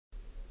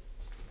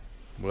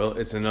Well,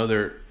 it's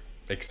another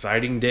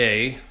exciting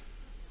day,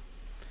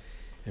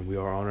 and we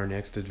are on our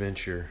next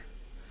adventure.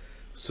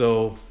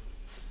 So,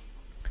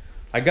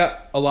 I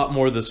got a lot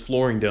more of this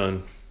flooring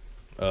done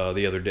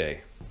the other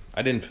day.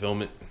 I didn't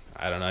film it.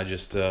 I don't know. I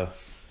just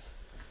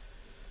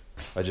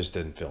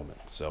didn't film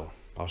it. So,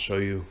 I'll show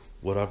you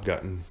what I've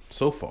gotten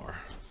so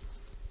far.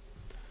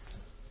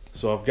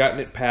 So, I've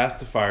gotten it past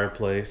the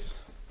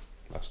fireplace.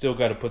 I've still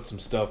got to put some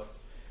stuff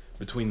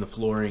between the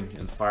flooring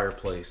and the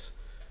fireplace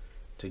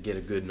to get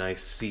a good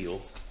nice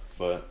seal,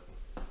 but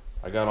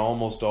I got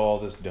almost all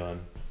this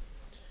done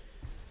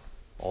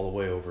all the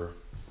way over,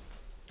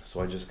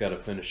 so I just got to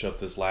finish up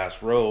this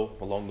last row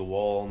along the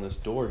wall on this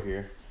door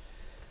here.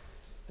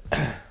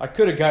 I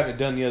could have gotten it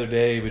done the other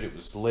day, but it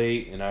was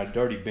late and I'd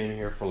already been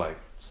here for like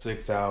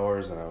 6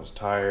 hours and I was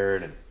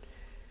tired, and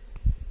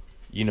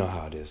you know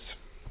how it is.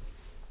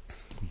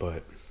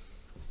 But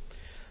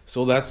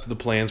so that's the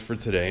plans for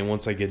today, and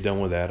once I get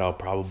done with that, I'll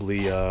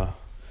probably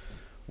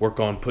work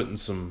on putting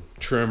some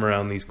trim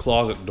around these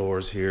closet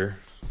doors here,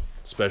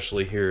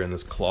 especially here in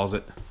this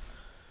closet,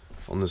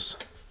 on this,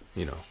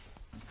 you know,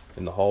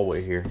 in the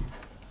hallway here.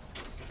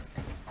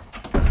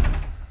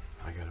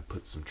 I gotta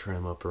put some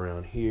trim up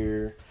around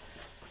here.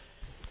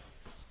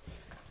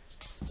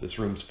 This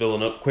room's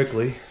filling up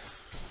quickly.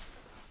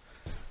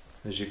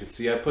 As you can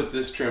see, I put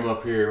this trim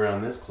up here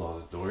around this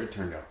closet door. It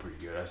turned out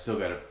pretty good. I still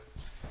gotta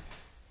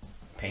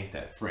paint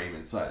that frame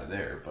inside of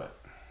there, but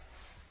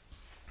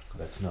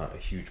that's not a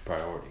huge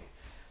priority.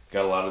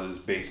 Got a lot of this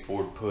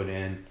baseboard put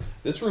in.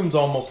 This room's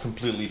almost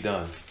completely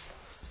done,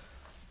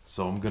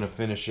 so I'm gonna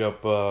finish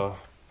up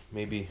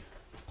maybe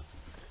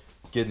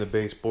getting the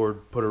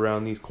baseboard put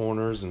around these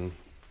corners and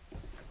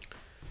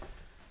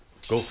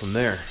go from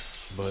there.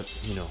 But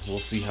you know, we'll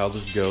see how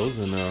this goes,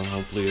 and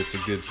hopefully it's a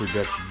good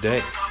productive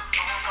day.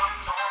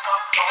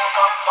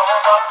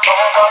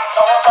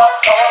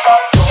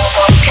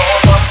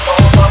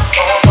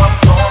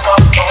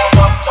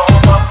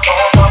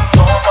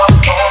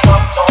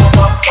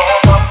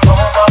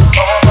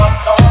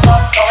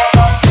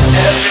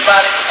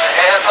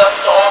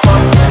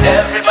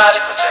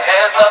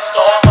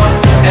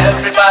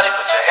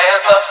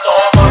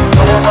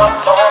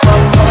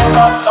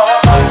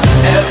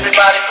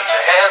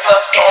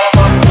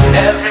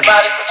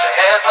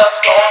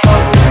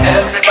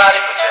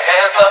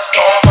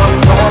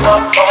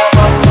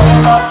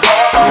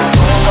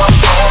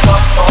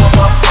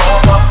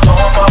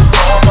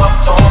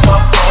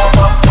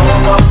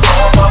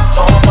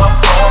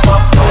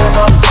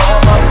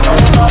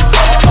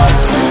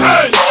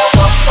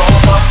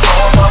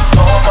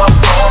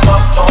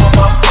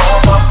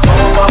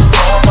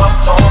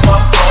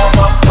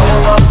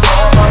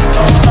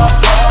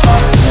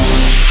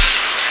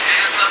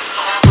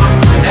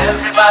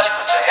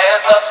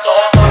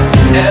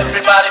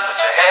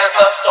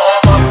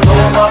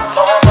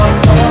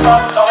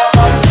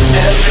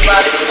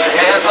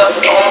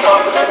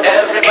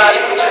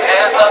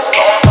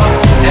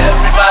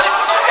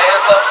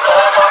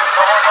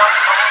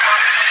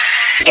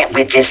 Get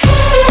with this.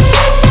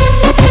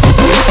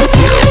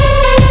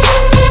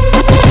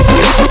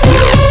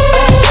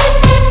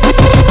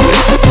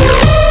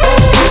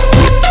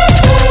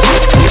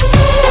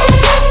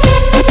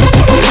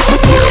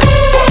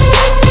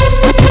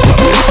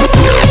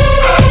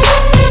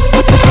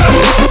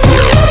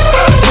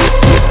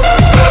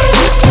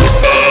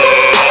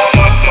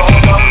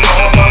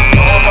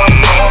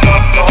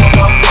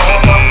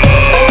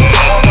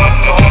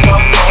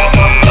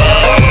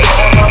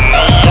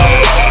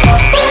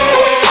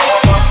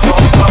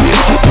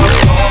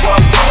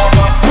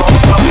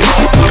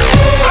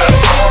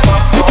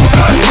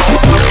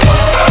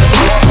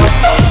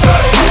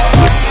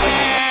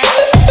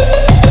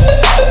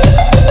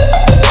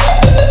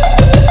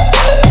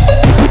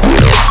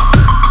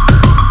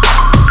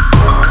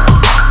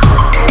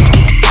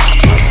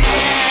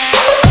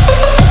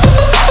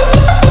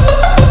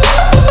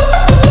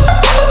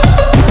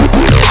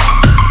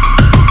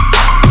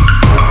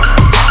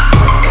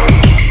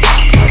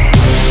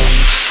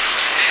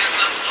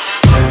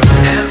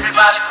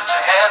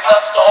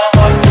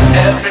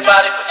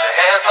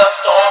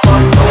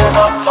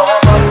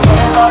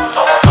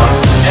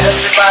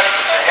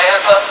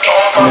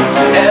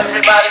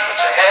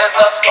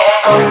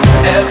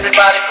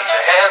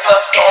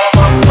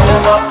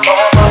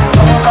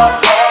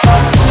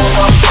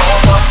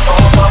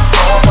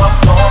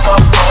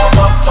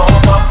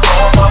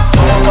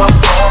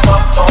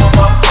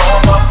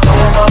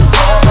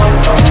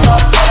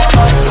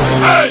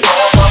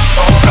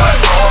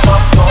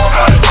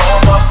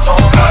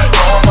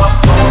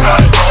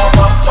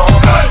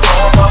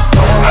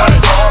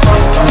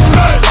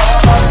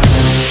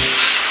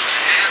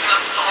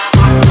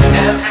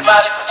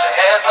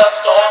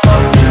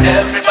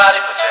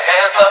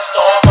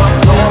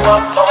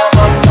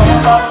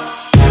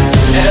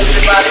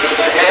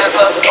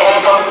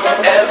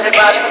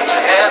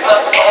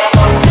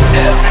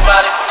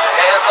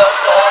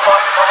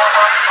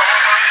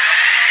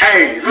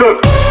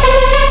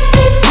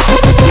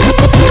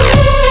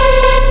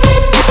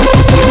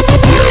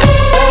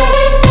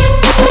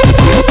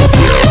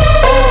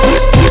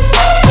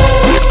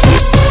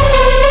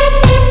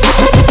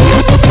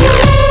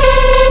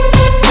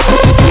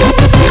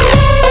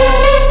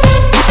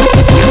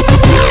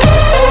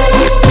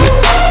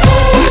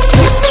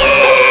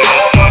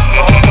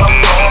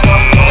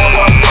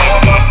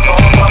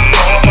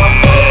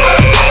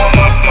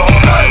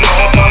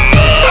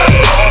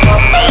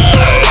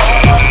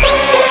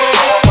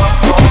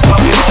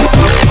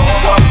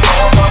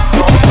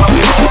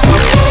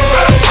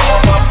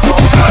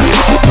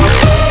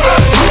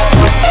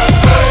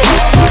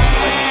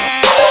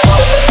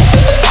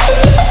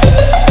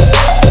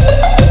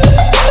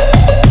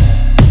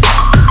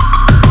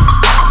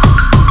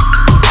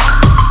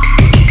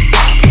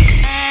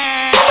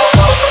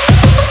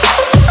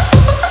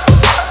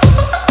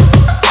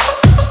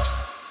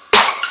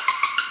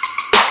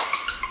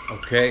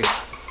 Okay,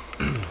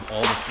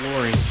 all the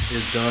flooring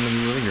is done in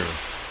the living room.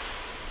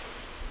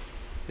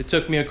 It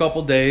took me a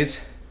couple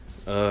days,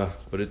 but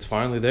it's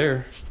finally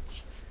there.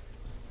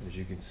 As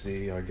you can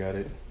see, I got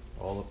it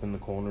all up in the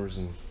corners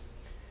and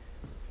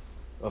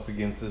up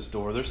against this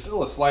door. There's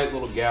still a slight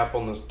little gap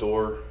on this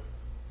door.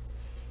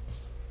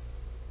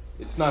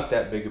 It's not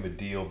that big of a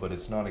deal, but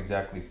it's not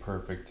exactly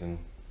perfect, and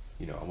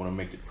you know, I want to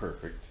make it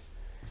perfect.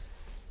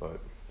 But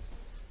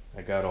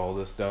I got all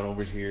this down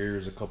over here.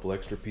 There's a couple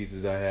extra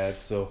pieces I had,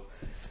 so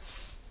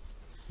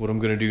what I'm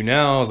gonna do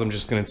now is I'm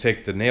just gonna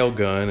take the nail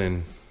gun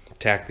and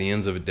tack the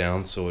ends of it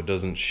down so it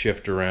doesn't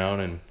shift around,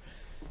 and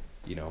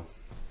you know,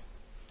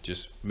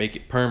 just make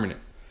it permanent.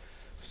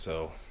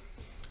 So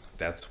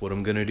that's what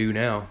I'm gonna do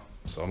now.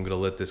 So I'm gonna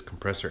let this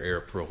compressor air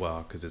up for a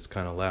while because it's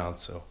kind of loud,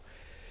 so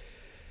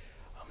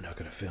I'm not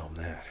gonna film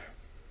that.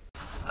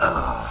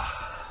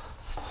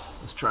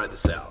 Let's try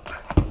this out.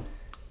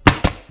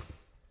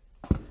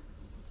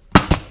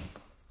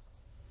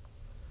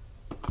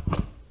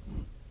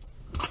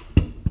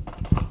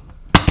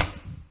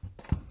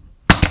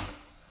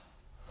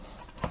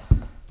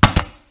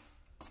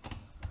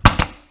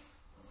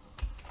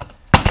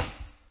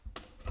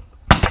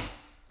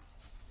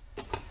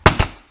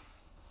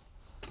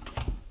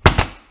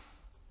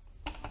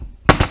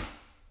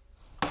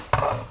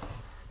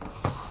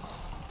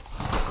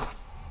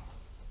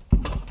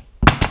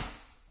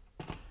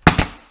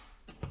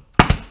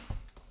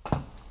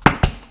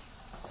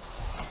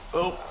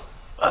 Oh,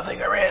 I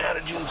think I ran out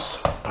of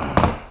juice.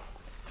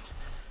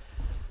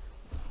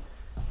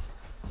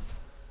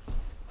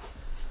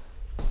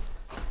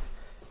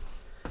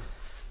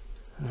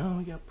 No,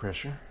 we got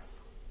pressure.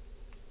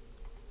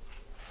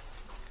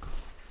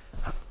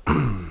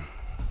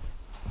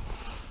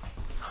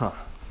 Huh,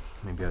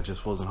 maybe I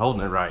just wasn't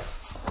holding it right.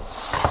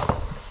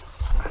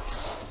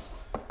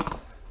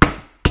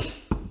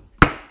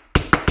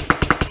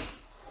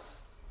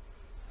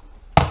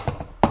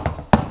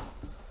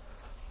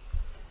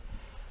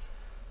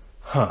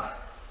 Huh.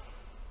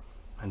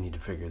 I need to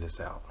figure this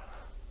out.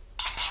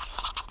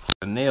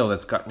 A nail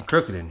that's gotten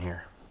crooked in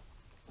here.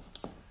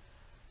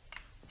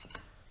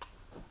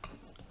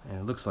 And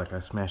it looks like I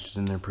smashed it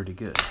in there pretty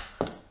good.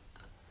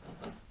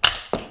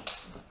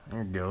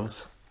 There it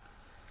goes.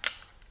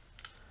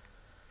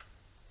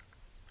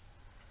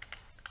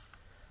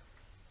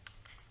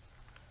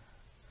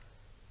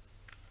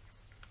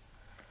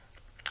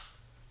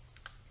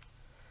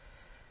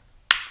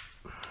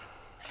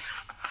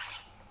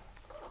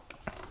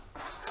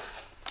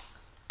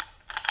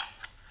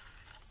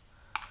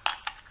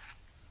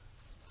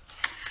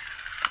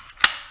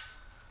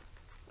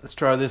 Let's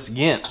try this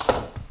again.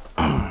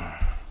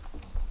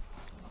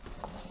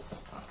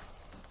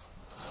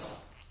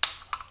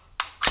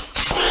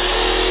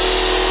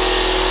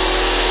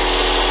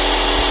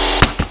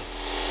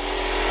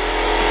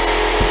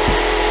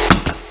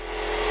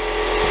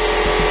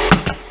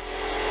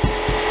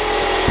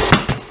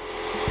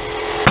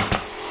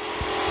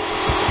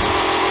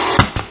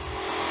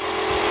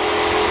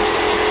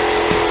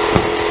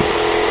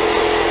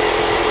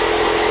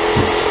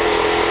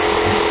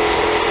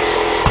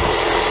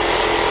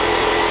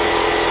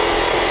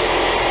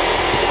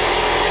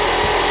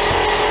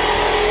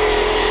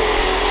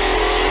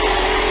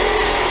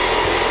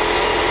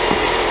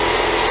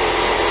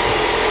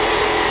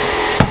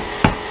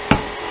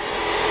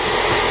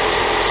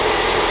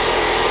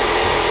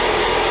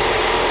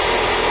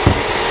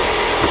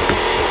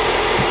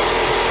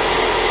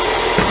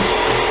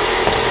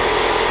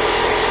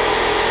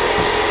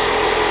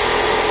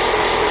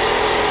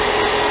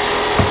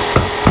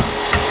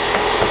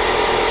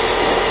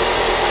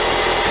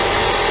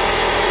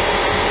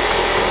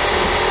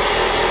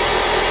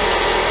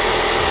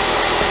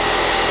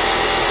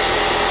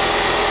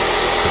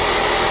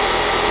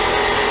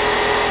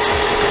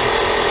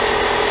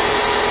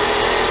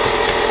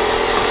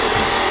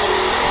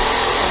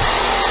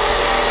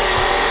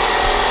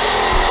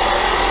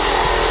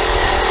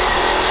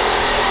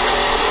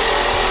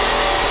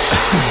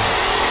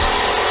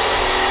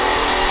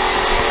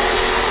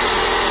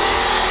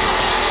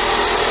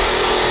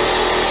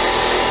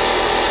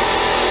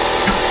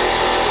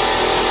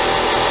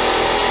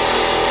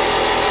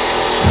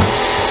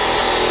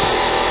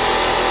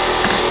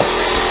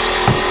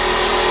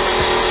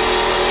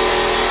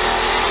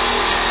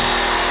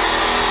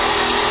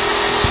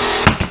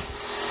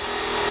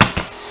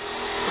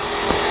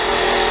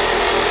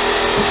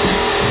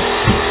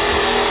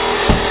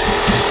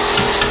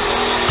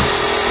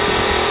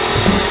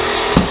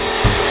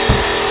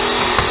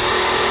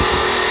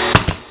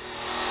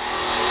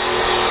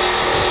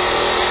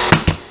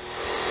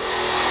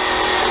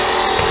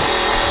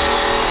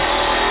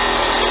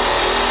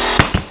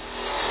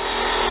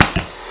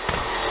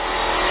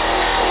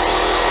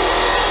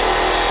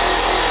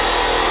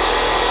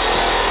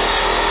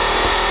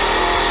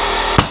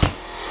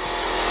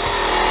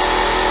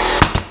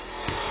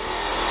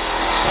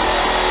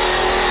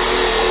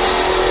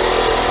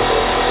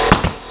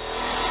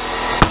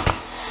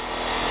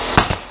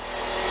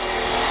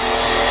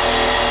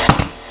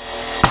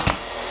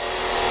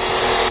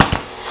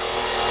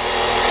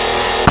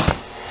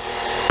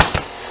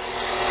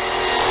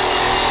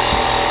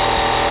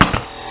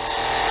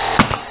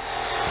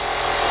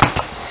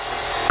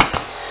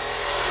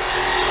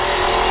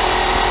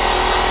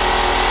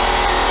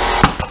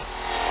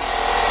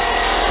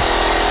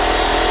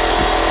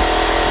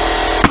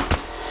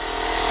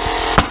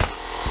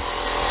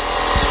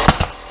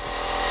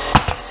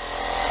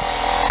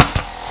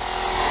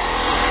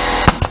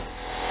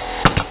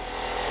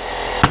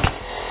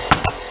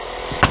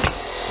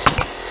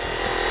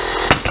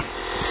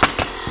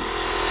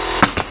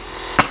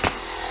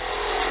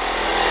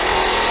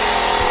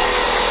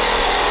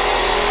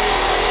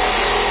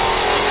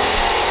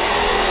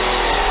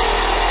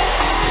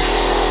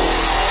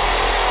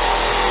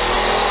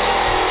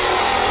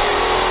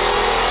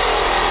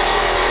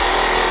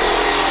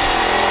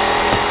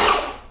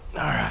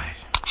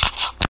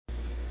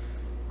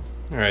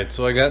 Alright,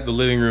 so I got the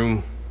living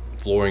room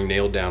flooring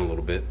nailed down a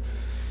little bit.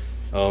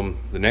 The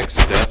next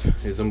step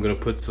is I'm going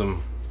to put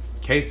some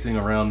casing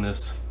around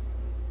this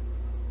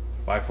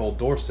bifold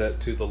door set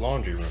to the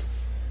laundry room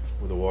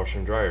where the washer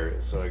and dryer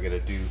is. So I got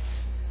to do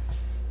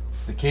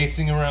the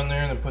casing around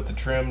there and then put the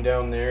trim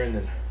down there, and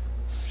then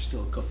there's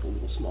still a couple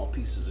little small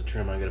pieces of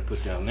trim I got to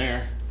put down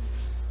there.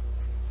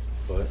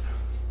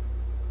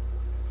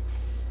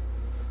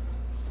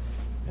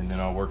 And then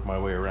I'll work my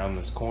way around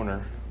this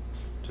corner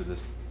to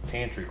this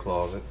pantry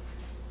closet,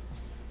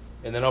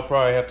 and then I'll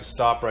probably have to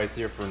stop right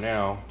there for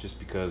now, just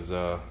because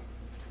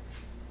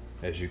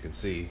as you can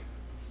see,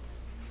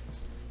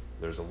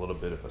 there's a little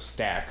bit of a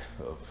stack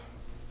of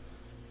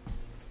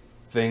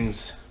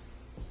things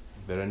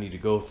that I need to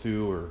go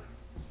through or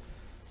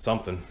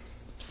something,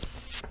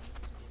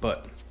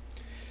 but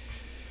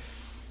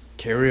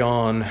carry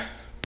on.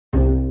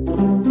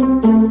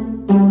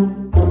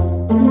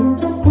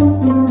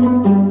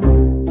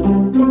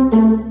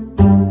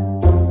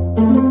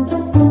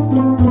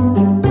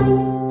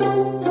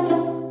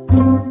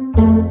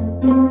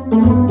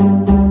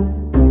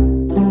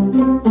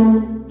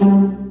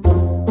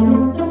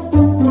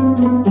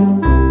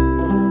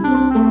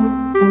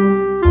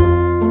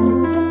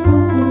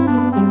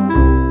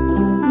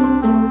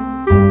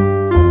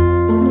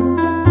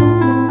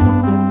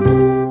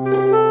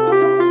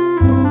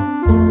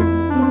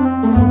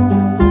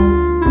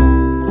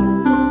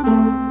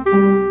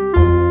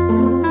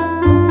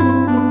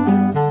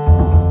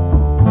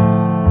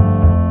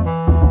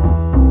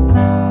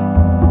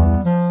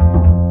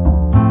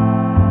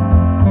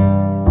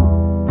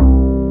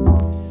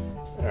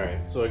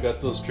 So I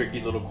got those tricky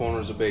little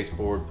corners of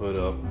baseboard put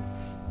up.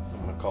 I'm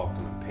gonna caulk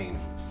them and paint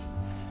them.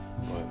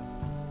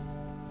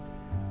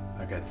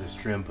 But I got this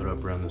trim put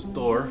up around this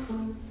door.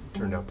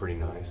 Turned out pretty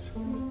nice.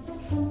 I'm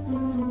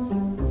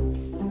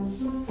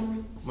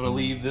gonna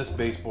leave this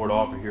baseboard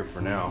off of here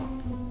for now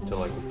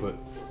until I can put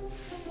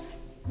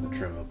the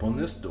trim up on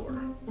this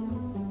door.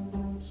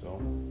 So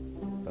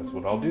that's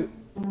what I'll do.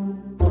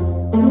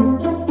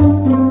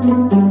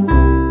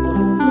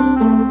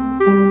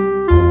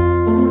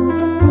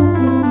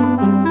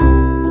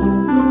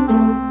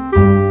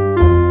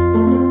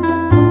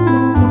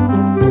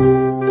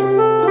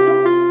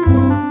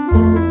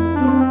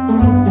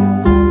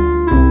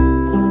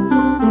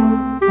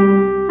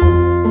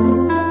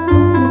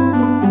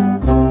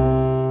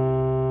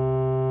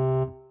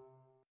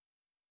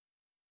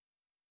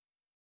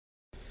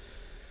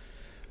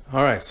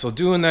 Alright, so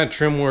doing that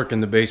trim work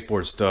and the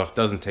baseboard stuff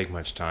doesn't take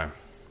much time.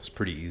 It's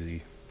pretty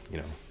easy, you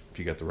know, if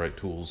you got the right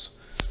tools.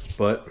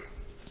 But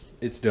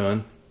it's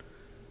done.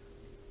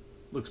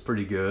 Looks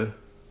pretty good.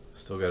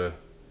 Still gotta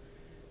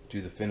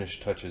do the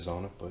finished touches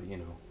on it, but you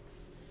know.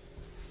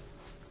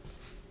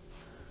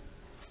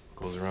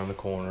 Goes around the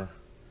corner.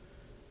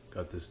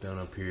 Got this done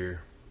up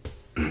here.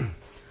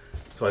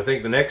 So I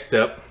think the next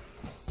step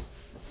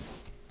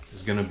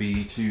is gonna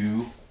be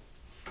to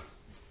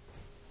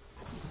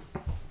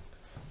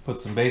put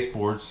some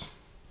baseboards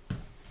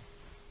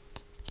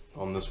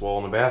on this wall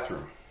in the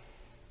bathroom.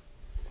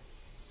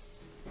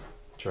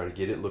 Try to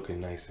get it looking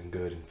nice and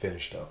good and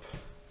finished up.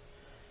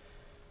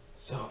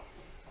 So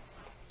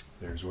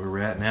there's where we're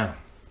at now.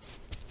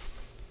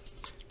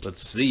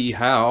 Let's see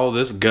how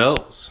this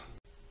goes.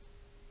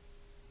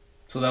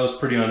 So that was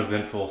pretty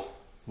uneventful.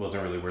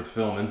 Wasn't really worth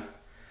filming.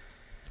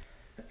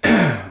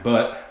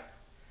 But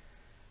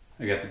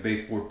I got the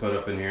baseboard put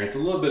up in here. It's a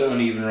little bit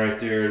uneven right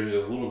there. There's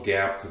just a little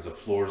gap because the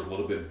floor is a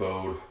little bit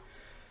bowed.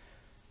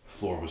 The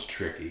floor was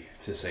tricky,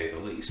 to say the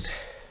least.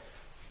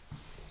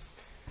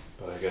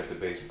 But I got the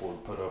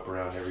baseboard put up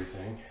around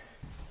everything.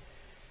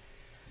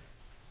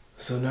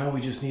 So now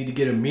we just need to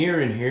get a mirror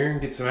in here and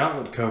get some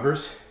outlet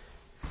covers.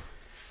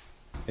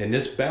 And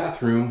this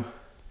bathroom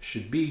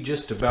should be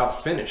just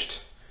about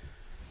finished.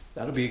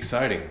 That'll be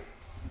exciting.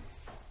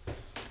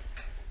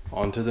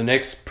 On to the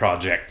next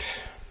project.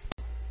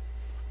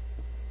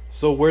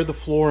 So where the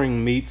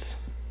flooring meets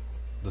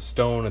the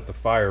stone at the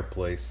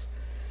fireplace,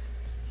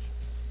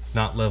 it's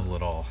not level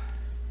at all.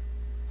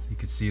 So you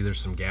can see there's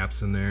some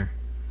gaps in there.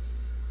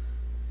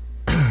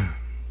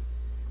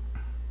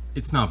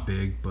 It's not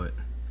big, but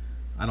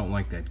I don't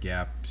like that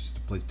gap. It's just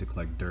a place to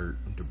collect dirt,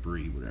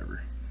 debris,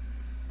 whatever.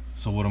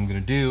 So what I'm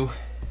gonna do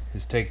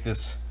is take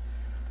this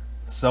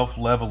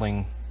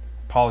self-leveling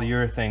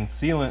polyurethane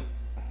sealant.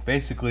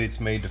 Basically it's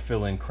made to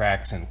fill in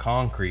cracks in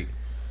concrete,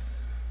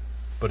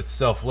 but it's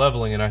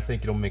self-leveling, and I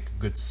think it'll make a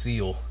good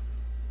seal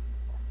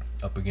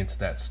up against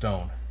that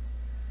stone.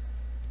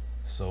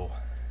 So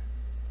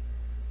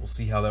we'll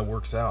see how that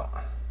works out.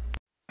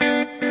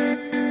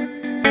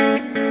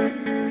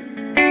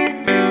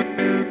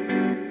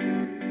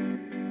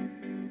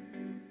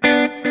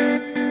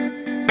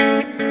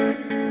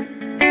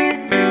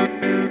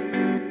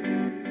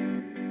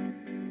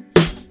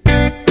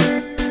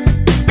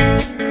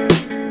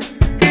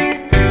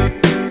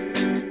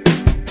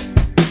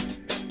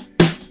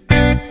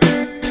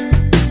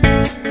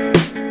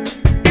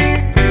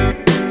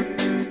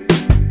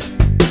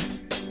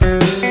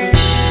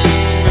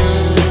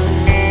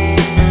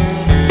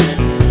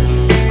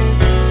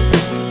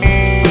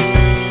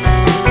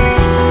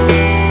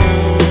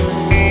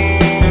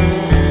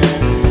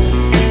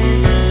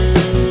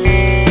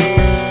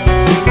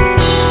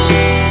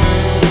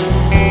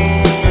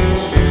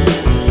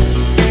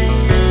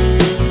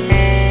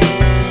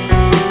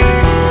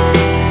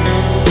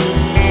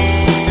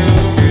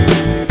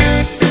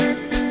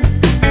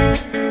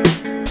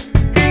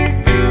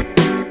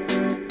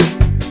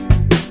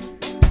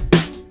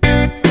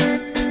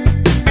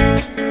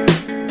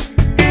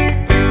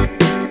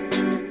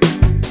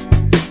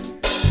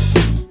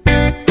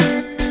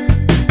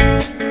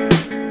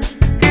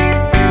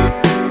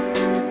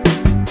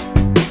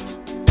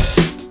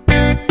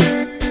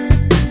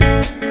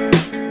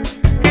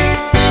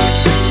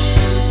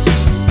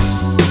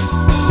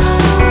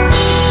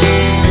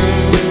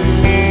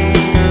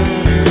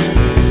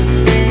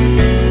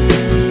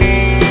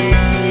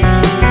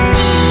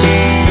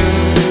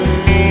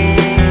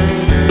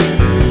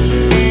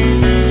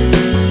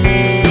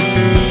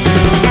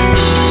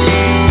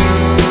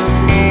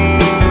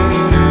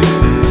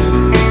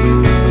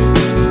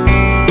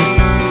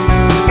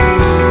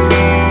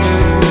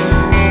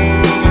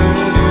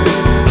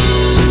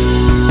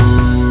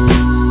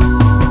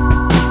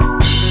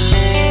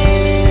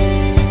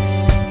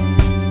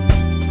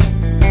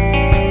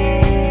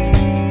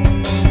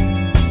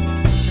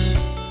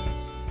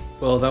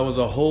 Well, that was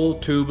a whole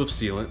tube of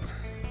sealant.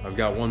 I've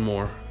got one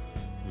more.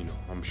 You know,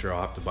 I'm sure I'll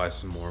have to buy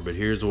some more, but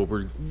here's what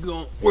we're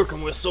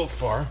working with so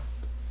far.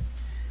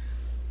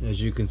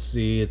 As you can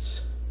see,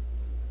 it's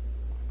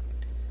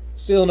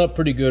sealing up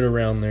pretty good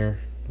around there,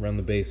 around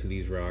the base of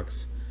these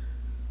rocks.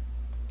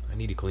 I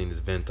need to clean this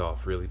vent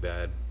off really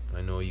bad.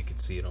 I know you can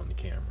see it on the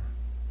camera.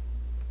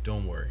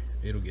 Don't worry,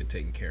 it'll get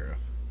taken care of.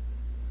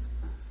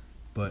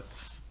 But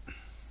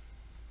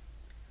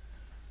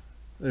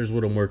there's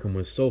what I'm working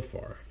with so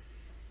far.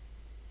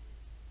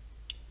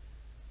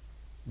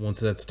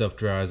 Once that stuff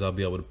dries, I'll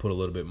be able to put a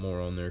little bit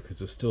more on there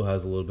because it still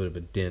has a little bit of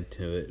a dent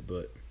to it.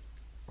 But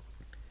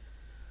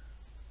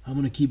I'm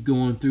going to keep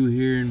going through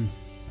here and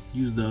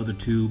use the other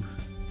tube,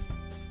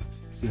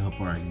 see how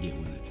far I can get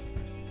with it.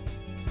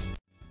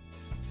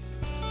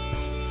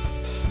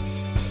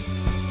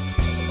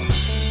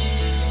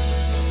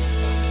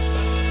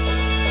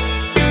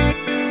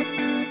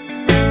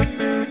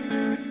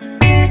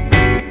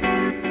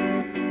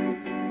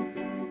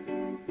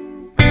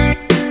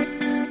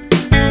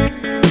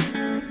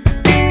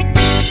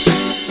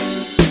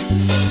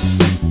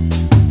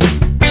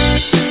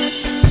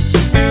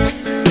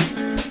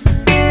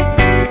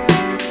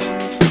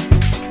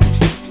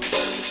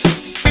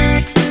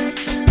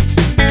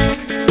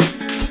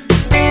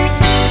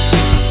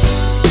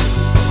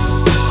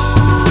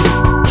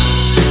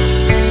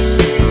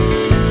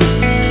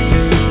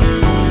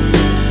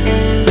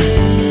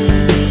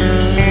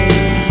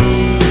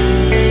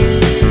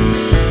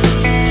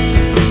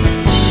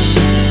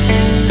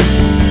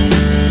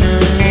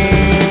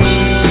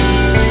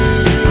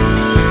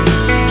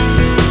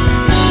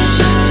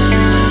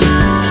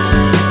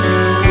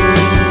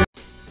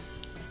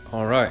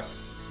 Alright,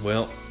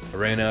 well, I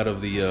ran out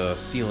of the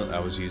sealant I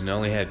was using. I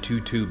only had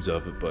 2 tubes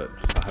of it, but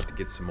I'll have to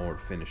get some more to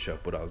finish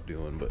up what I was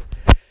doing. But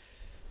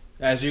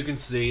as you can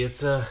see,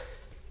 it's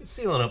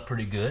sealing up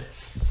pretty good.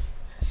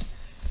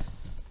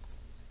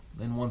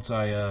 Then once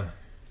I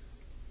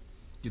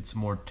get some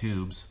more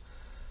tubes,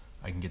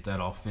 I can get that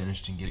all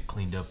finished and get it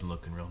cleaned up and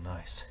looking real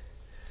nice.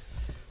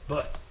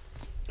 But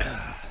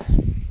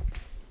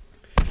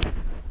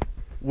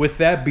with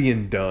that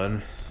being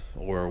done,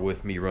 or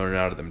with me running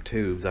out of them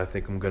tubes, I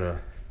think I'm gonna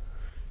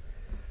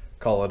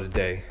call it a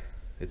day.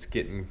 It's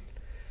getting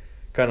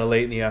kind of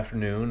late in the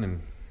afternoon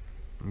and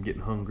I'm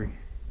getting hungry.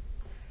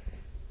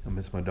 I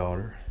miss my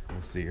daughter.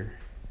 We'll see her,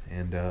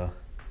 and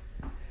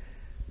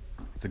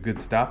it's a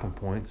good stopping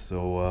point,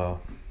 so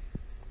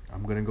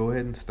I'm gonna go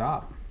ahead and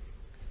stop.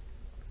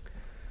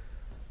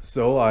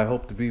 So I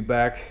hope to be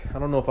back. I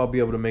don't know if I'll be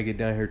able to make it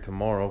down here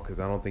tomorrow because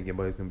I don't think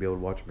anybody's gonna be able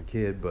to watch my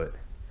kid, but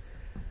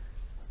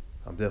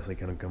I'm definitely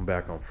gonna come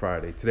back on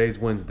Friday. Today's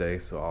Wednesday,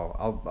 so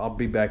I'll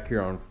be back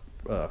here on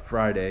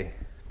Friday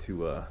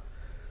to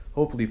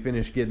hopefully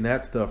finish getting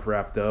that stuff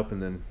wrapped up, and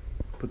then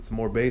put some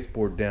more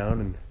baseboard down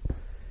and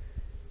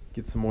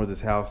get some more of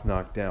this house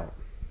knocked out.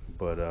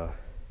 But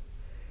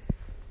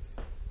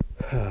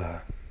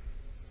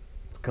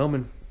it's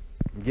coming.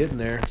 I'm getting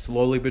there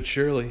slowly but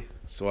surely.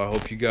 So I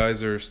hope you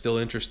guys are still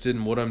interested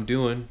in what I'm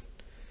doing.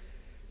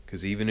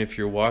 Because even if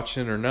you're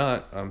watching or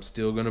not, I'm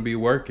still going to be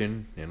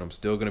working, and I'm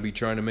still going to be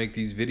trying to make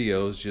these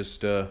videos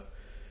just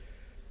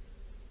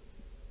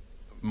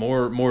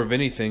more of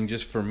anything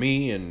just for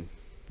me and,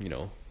 you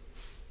know,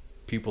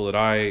 people that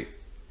I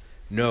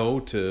know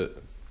to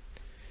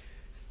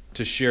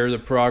share the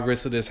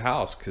progress of this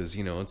house. Because,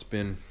 you know,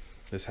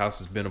 this house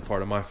has been a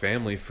part of my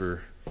family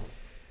for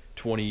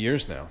 20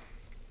 years now,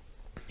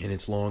 and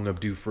it's long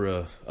overdue for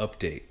a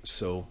update.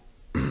 So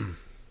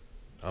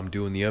I'm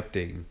doing the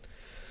updating.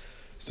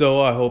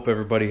 So I hope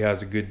everybody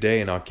has a good day,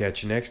 and I'll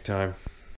catch you next time.